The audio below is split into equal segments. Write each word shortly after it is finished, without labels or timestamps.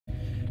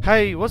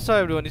Hey, what's up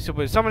everyone, it's your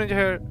boy Summer Ninja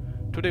here.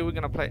 Today we're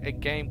gonna play a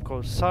game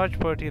called Search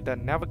Party that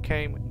never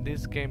came.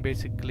 This game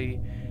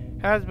basically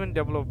has been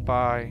developed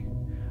by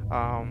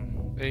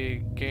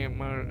a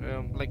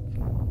gamer,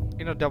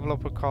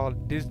 developer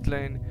called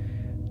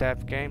Disneyland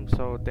Dev Game.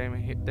 So they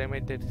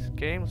made this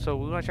game. So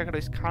we're gonna check it out.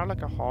 It's kind of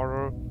like a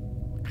horror,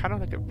 kind of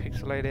like a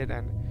pixelated,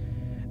 and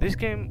this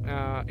game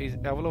is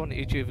available on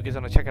YouTube if you guys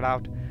wanna check it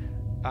out.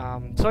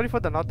 Sorry for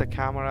the not the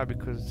camera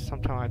because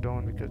sometimes I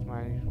don't because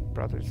my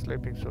brother is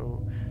sleeping,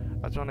 so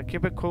I just want to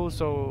keep it cool.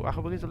 So I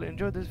hope you guys will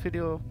enjoy this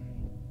video,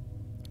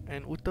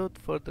 and without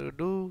further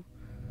ado,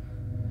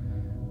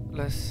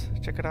 let's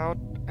check it out.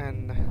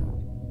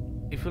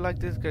 And if you like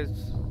this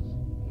guys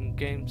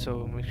game,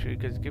 so make sure you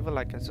guys give a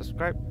like and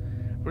subscribe.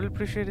 Really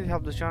appreciate it,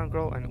 help the channel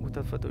grow. And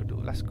without further ado,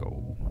 let's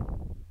go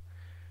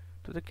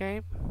to the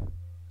game.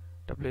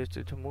 The place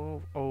to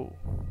move. Oh,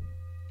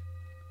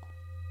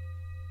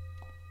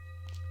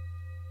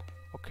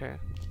 okay.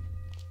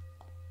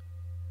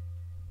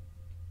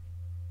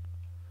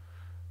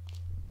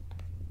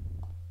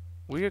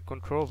 Weird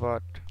control,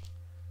 but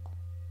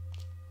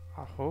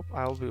I hope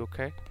I'll be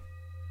okay.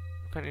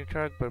 You can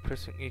interact by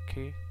pressing E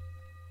key.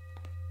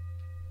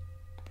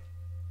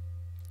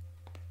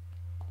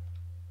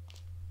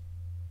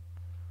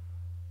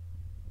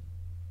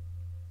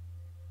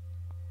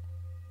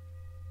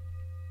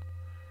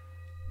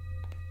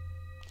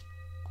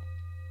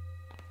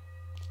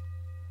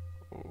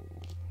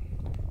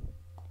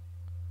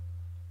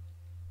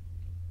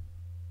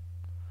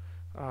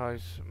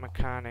 It's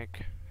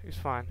mechanic. It's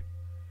fine.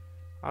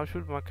 I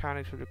should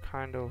mechanic should be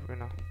kind of, you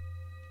know.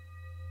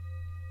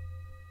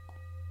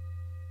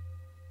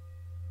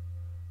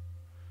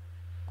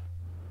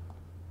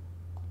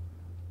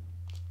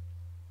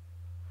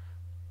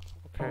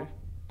 Okay.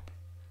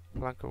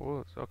 Plank of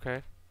woods,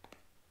 okay.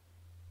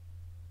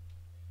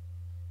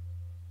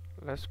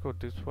 Let's go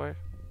this way.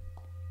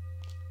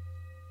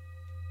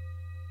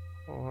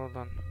 Oh, hold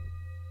on.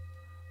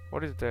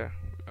 What is there?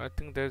 I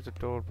think there's a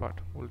door, but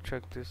we'll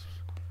check this.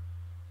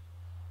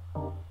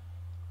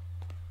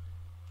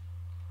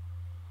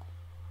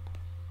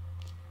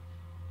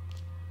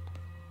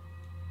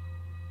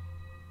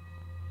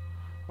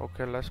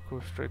 Okay, let's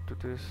go straight to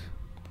this.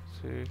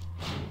 See,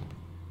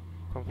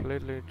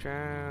 completely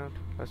jammed.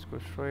 Let's go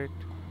straight.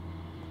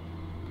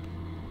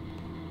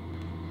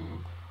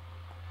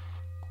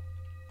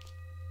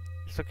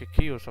 It's like a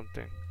key or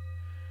something.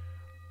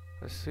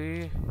 Let's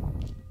see.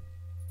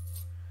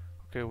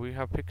 Okay, we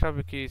have picked up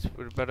the keys.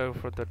 Better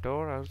for the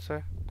door, I would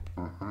say.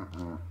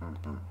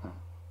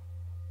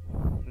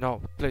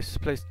 No, please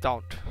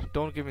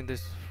don't give me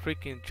this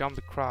freaking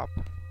zombie crap.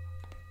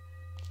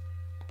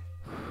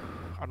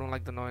 I don't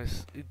like the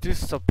noise. It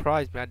just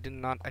surprised me. I did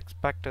not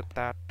expected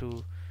that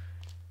to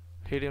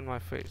hit in my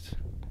face.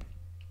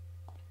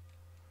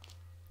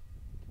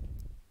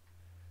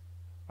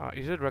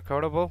 Is it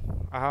recordable?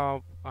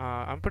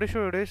 I'm pretty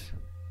sure it is.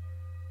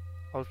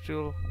 I'll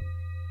still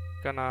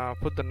gonna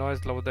put the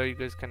noise level there. You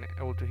guys can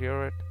able to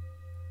hear it.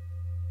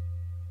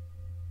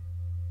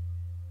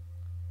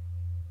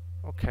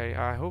 Okay,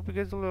 I hope you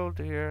guys will be able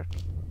to hear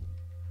it.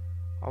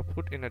 I'll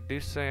put in a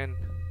decent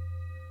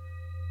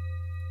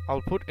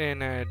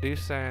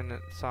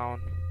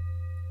sound.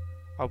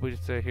 I'll be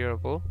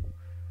hearable.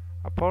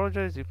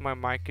 Apologize if my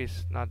mic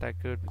is not that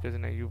good because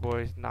your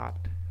voice is not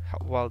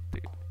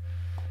wealthy.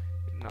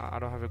 No, I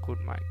don't have a good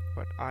mic,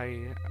 but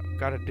I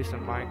got a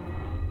decent mic.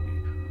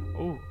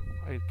 Oh,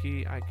 I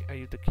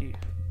use the key.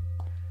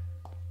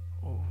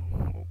 Oh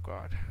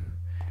god.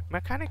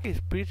 Mechanic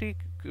is pretty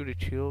good,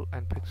 chill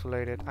and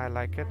pixelated. I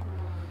like it.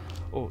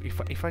 Oh,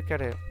 if I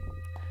get a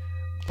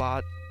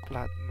bad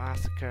blood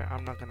massacre,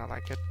 I'm not gonna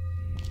like it.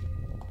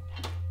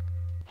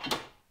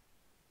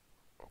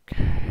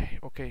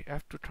 Okay,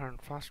 F to turn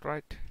fast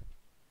right.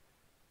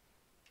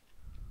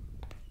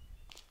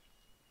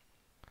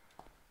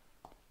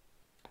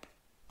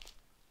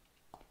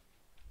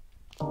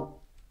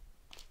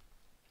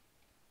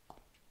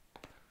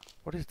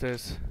 What is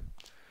this?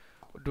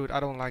 Dude, I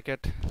don't like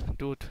it.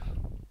 Dude.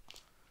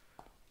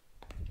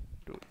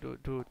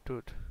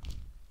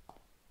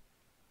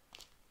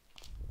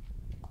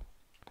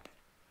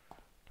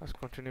 Let's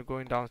continue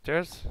going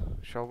downstairs,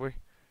 shall we?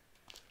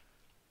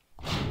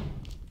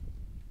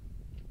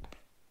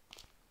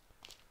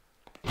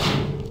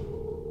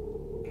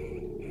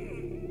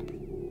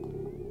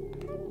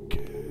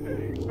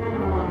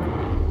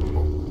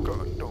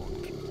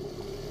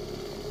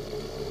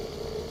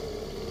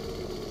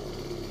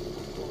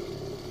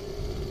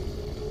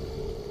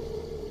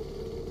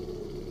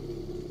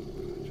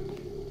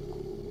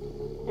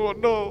 Oh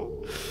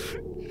no!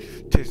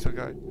 Chase the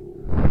guy.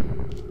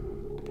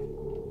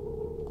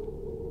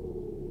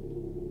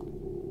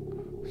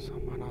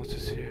 Someone else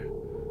is here.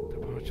 The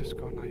power just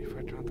gone now. If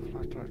I turn the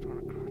flashlight on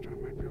a crouch, I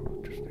might be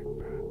able to sneak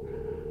back.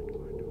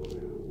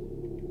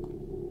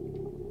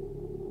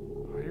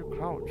 How do you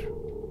crouch?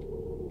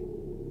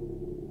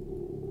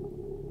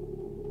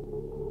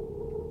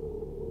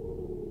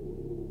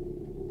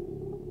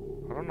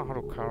 I don't know how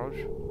to crouch.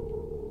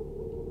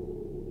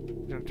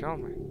 You didn't tell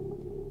me.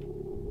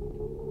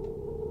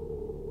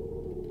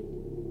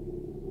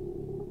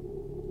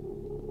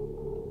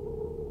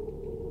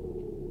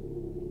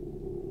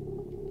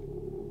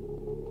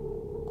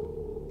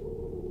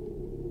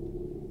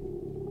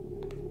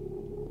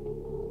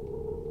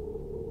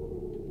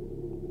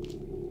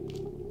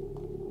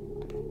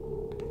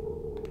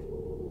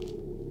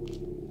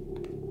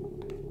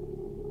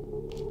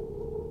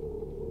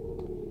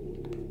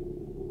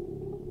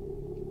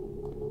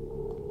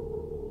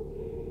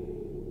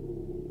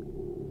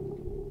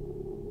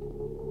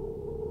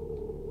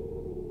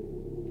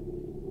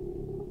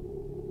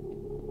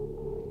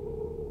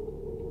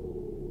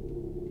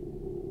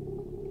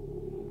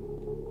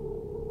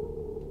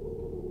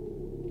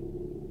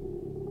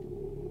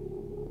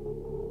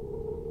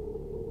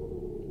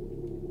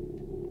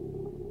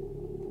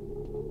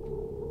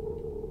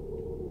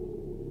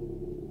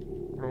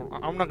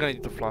 I'm not gonna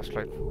use the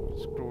flashlight.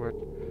 Screw it.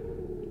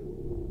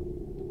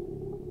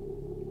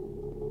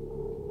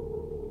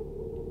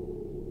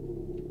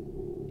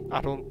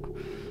 I don't.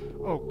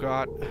 Oh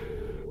God,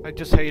 I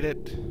just hate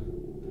it.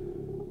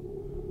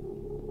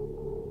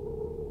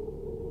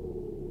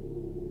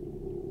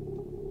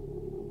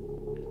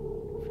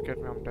 Forget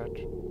me, I'm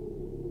dead.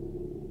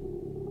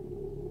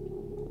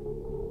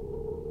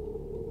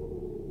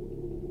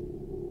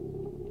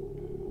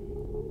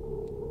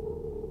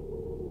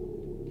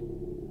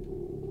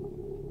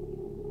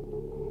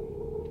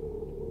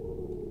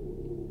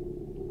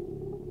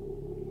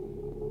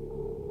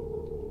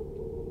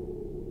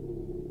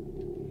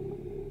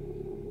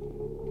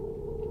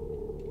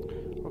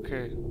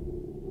 Okay,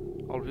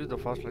 I'll use the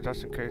flashlight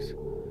just in case.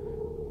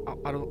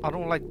 I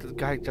don't like this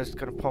guy just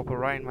gonna pop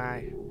right in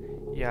my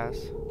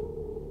yes.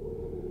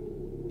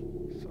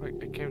 So I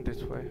came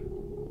this way.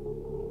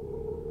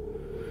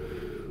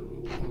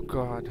 Oh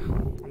God,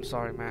 I'm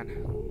sorry, man.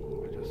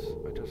 I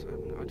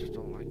just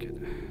don't like it.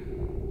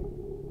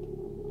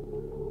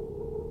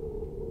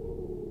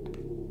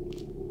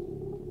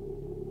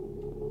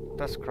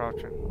 That's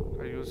crouching.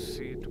 I use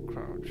C to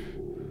crouch.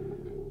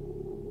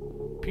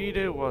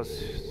 Peter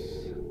was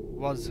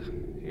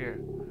here.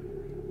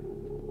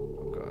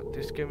 Oh God,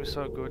 this game is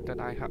so good that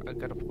I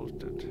gotta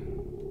post it.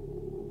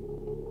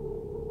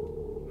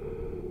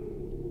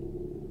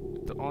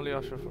 The only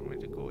option for me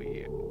to go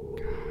here.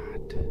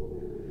 God.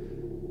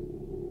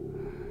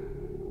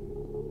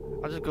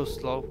 I'll just go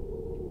slow.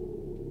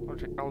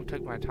 I'll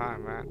take my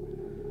time, man.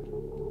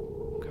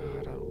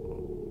 God,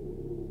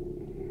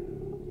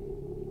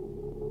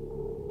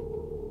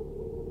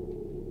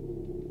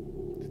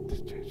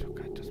 this change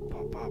guy just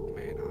pop up,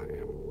 man. I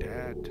am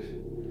dead.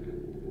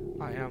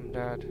 I am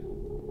dead.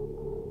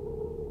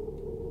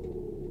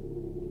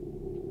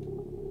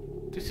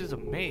 This is a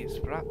maze,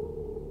 bruh.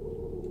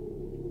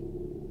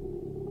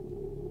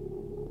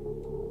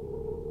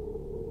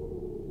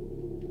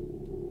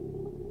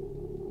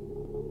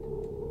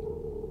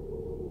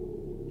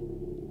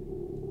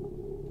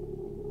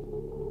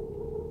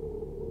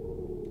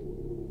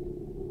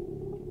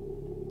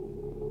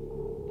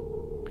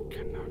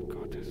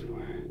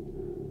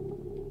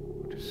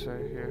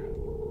 Say here.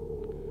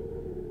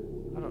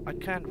 I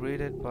can't read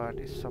it, but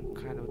it's some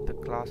kind of the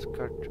glass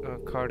carriage or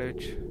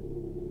carriage.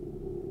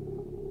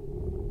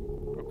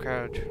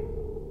 Okay,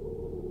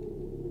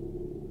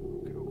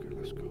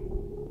 let's go.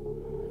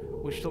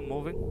 We're still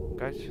moving,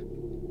 guys.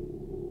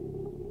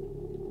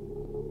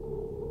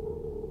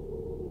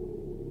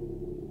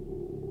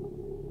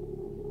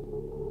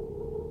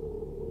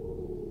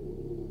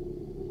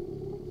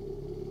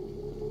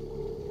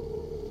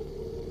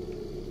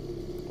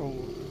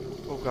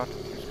 Oh God.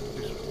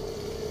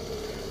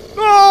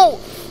 No!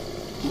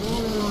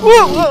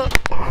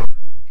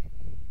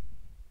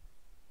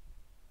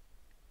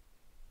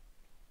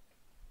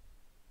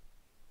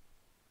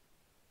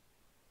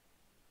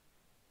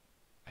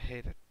 I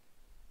hate it.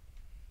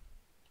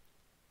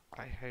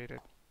 I hate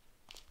it.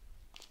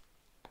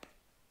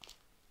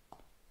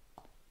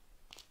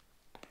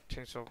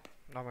 Chainsaw,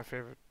 not my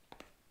favorite.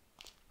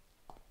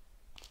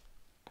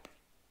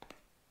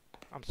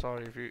 I'm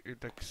sorry if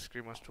the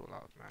scream was too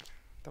loud, man.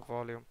 The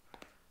volume.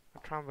 I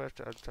try my best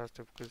to adjust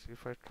it because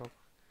if I talk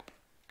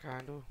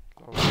kind of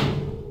loud.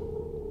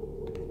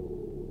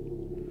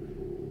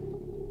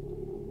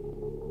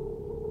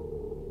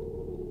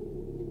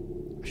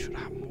 I should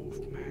have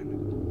moved, man.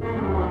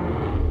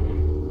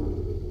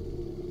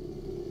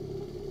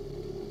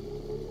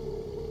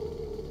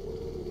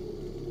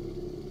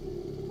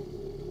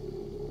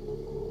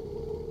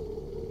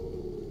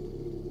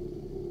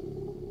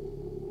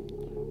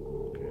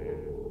 Okay.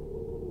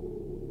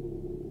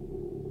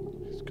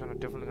 He's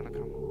definitely gonna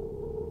come.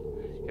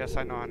 Yes,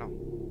 I know.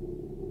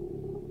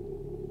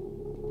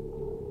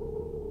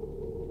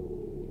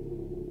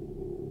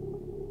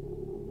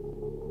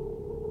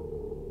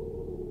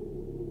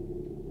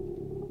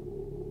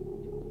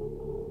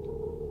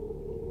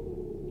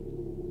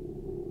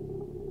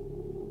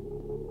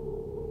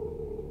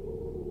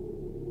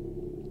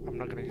 I'm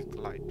not gonna use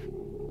the light.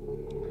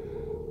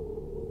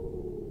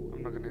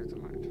 I'm not gonna use the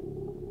light.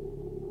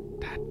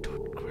 That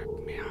dude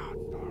creeped me out,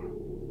 bro.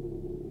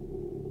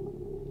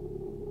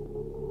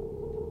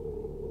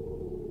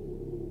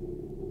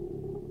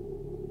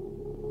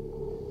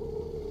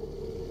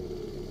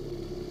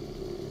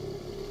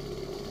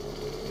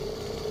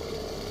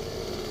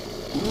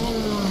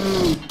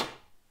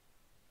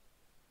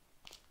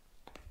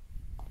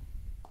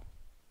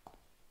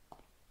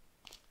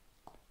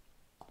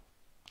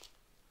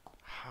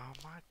 How am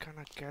I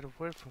gonna get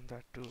away from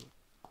that dude?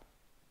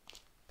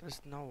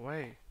 There's no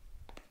way.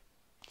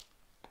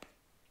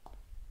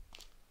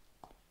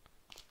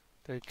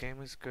 The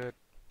game is good.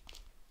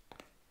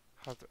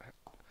 How the heck?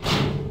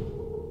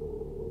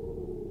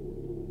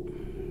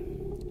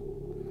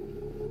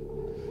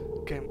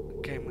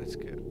 Game is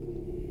good.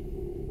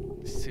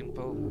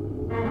 Simple.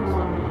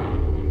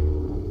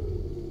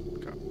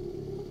 Go.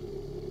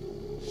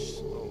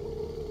 Slow.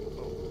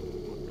 Oh,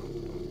 no.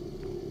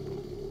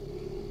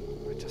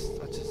 I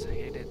just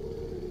hate it.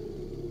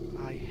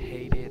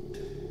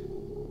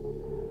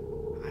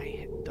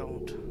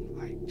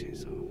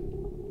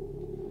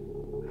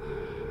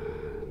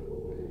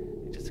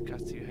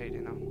 guts you hate,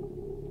 you know.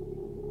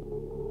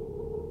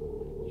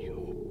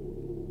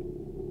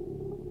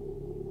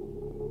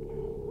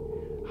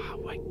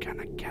 How I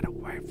gonna get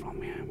away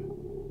from him?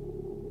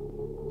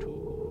 Dude.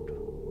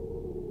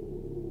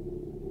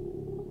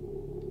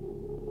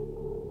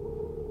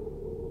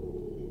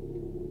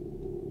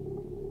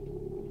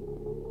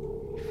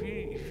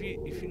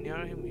 If you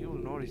near him, he will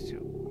notice you.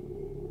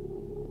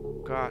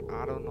 God,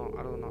 I don't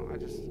know. I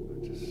just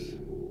we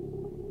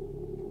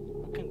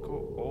can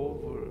go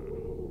over.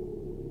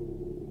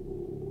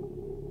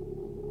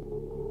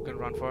 We can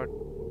run for it.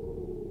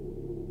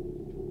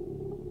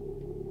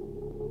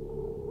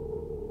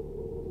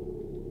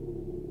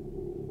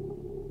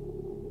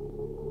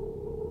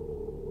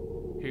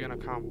 You're gonna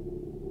come.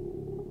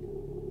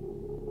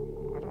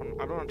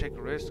 I don't wanna take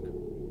a risk. It's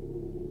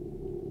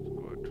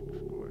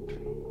good.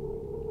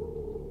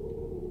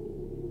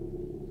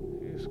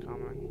 He's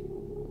coming.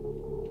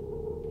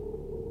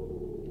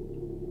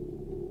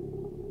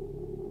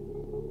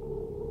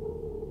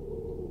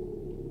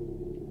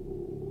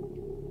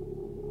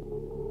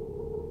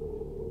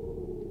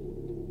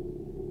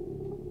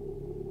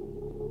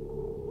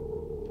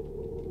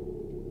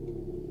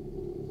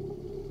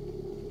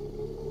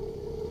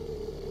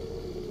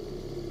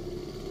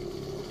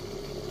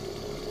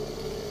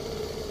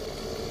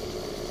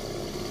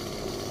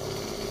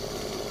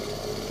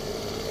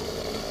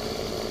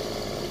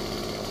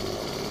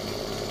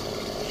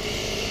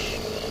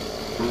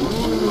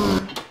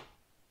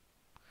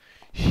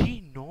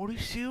 He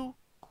noticed you?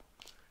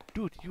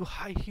 Dude, you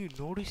high, he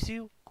noticed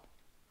you?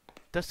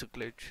 That's a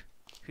glitch.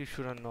 He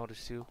shouldn't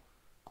notice you.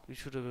 You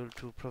should have been able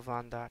to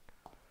prevent that.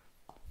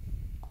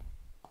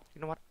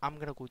 You know what? I'm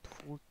gonna go with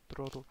full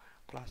throttle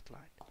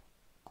flashlight.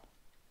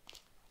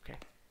 Okay.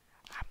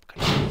 I'm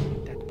gonna see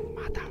that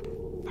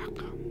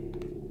motherfucker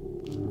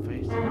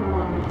face.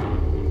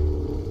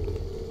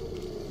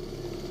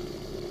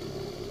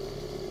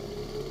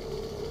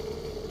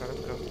 Let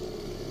him go.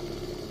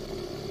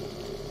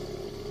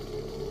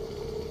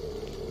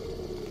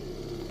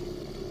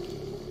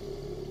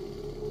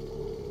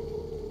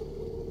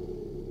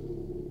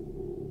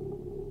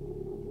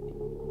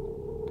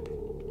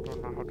 Don't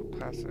know how to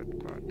pass it,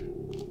 but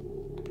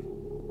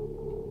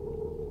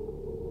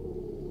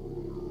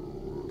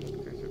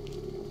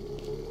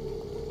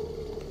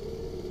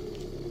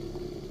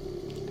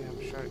damn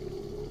shit.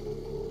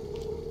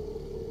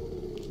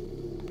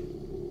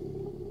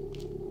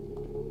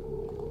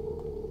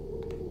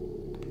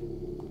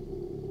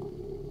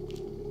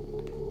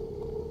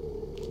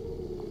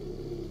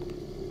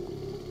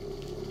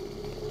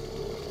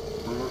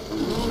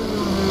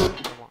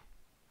 Come on.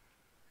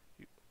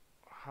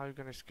 How are you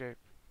gonna escape?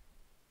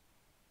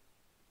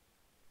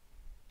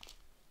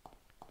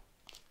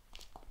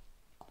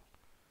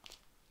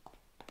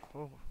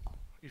 Oh,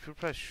 if you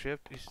press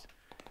shift,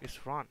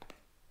 it's run.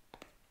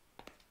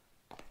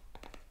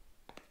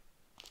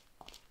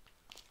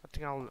 I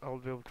think I'll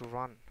be able to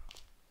run.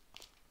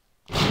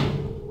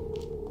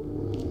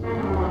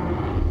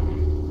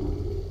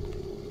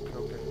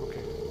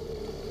 Okay.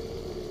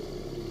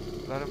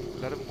 Let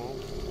him move.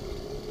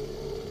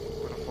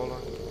 I'm gonna follow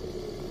him.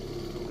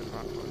 We can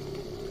run for it.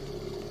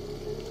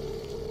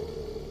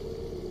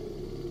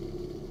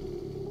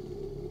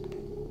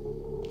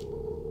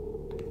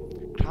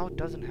 Cloud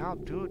doesn't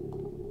help, dude.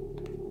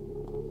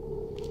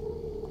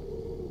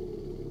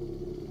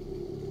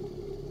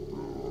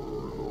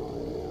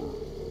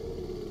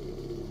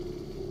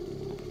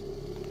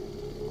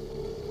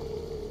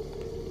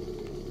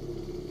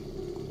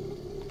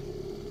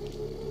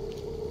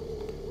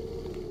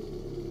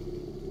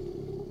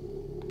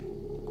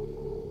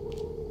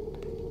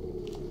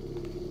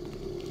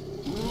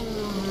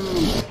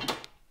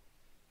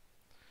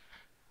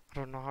 I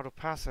don't know how to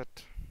pass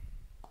it.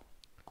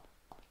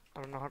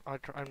 I don't know how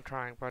I'm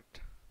trying, but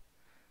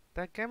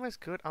that game is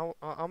good. I'm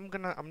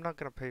not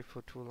gonna play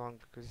for too long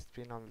because it's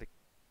been on like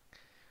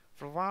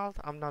for a while.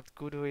 I'm not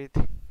good with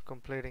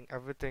completing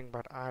everything,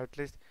 but I at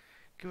least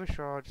give a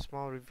short,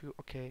 small review.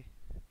 Okay.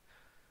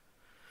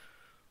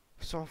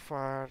 So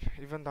far,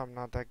 even though I'm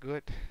not that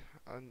good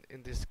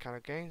in this kind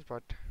of games,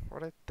 but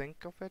what I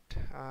think of it,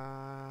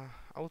 I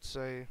would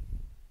say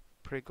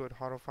pretty good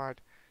horror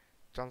fight.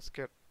 Jump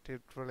scare,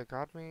 it really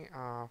got me.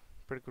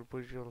 Pretty good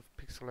visual,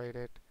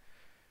 pixelated.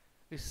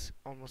 It's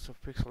almost a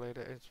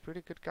pixelated. It's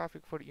pretty good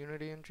graphic for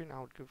Unity engine. I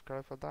would give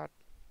credit for that.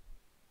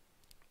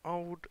 I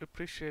would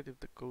appreciate if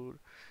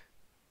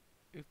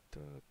if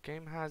the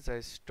game has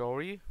a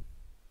story.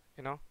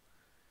 You know,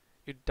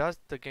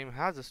 the game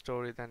has a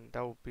story, then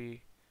that would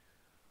be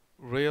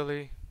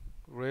really,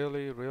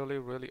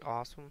 really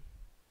awesome.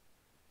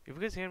 If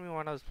you guys hear me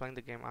when I was playing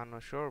the game, I'm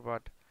not sure,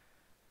 but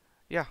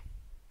yeah.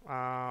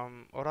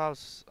 What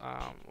else?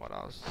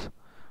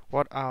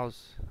 What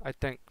else? I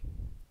think.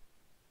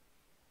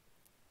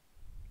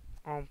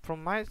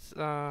 From mine,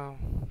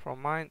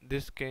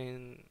 this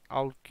game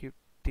I'll give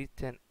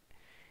D10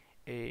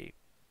 a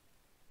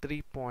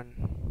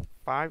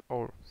 3.5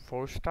 or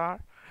 4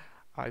 star.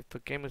 If the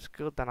game is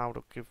good, then I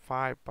would give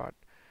 5. But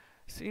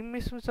see,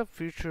 missing some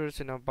features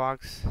in a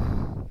box,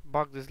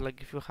 bug is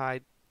like if you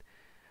hide,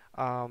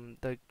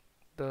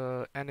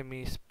 the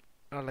enemies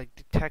like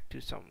detect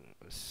you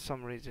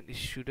some reason.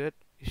 Is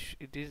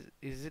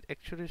it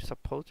actually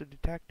supposed to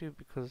detect you?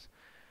 Because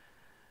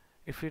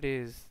if it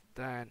is,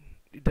 then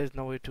there's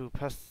no way to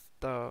pass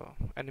the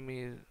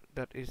enemy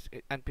that is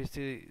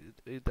NPC,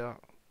 the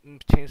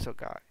chainsaw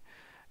guy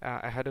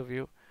ahead of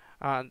you.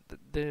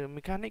 The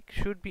mechanic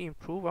should be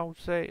improved, I would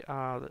say.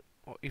 Or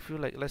if you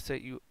like, let's say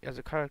you as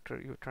a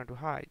character you're trying to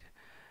hide.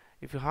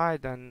 If you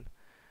hide, then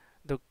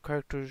the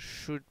character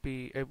should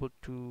be able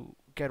to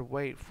get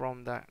away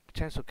from the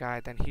chainsaw guy.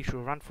 Then he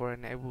should run for it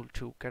and able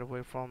to get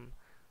away from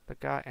the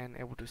guy and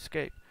able to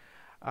escape.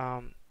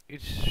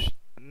 It's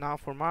now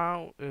for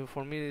me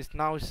it's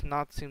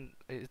not seem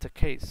it's the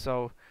case.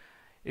 So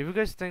if you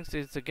guys think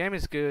the game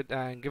is good,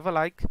 and give a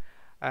like,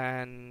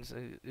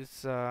 and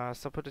it's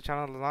support the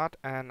channel a lot.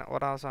 And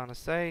what else I wanna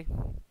say,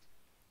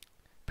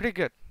 pretty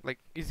good. Like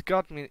it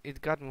got me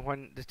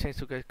when the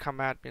chainsaw guy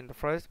come at me in the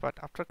first, but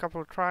after a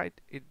couple of tries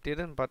it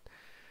didn't. But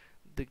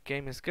the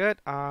game is good.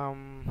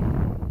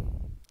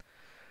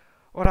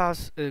 What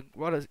else? The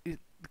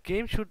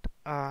game should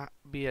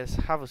be as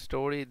have a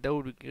story. That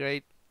would be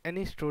great.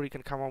 Any story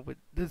can come up with.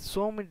 There's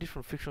so many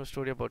different fictional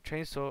story about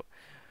chainsaw.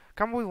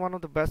 Come up with one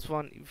of the best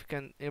one if you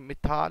can. A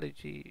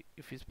mythology,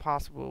 if it's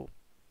possible,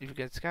 if you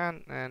guys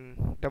can.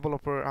 And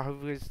developer, I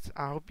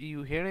hope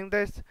you hearing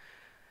this.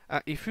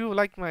 If you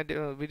like my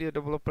video,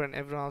 developer and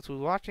everyone else who's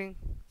watching,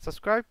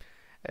 subscribe,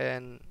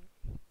 and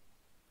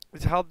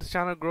it's help the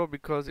channel grow,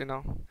 because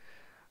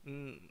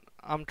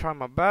I'm trying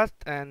my best.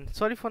 And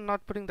sorry for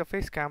not putting the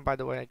face cam, by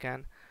the way,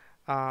 again.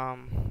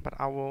 But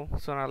I will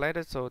sooner or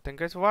later. So thank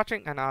you guys for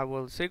watching, and I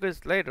will see you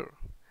guys later.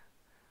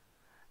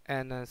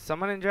 And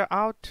Summer Ninja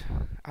out.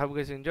 I hope you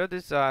guys enjoyed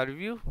this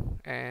review,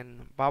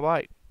 and bye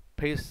bye,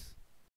 peace.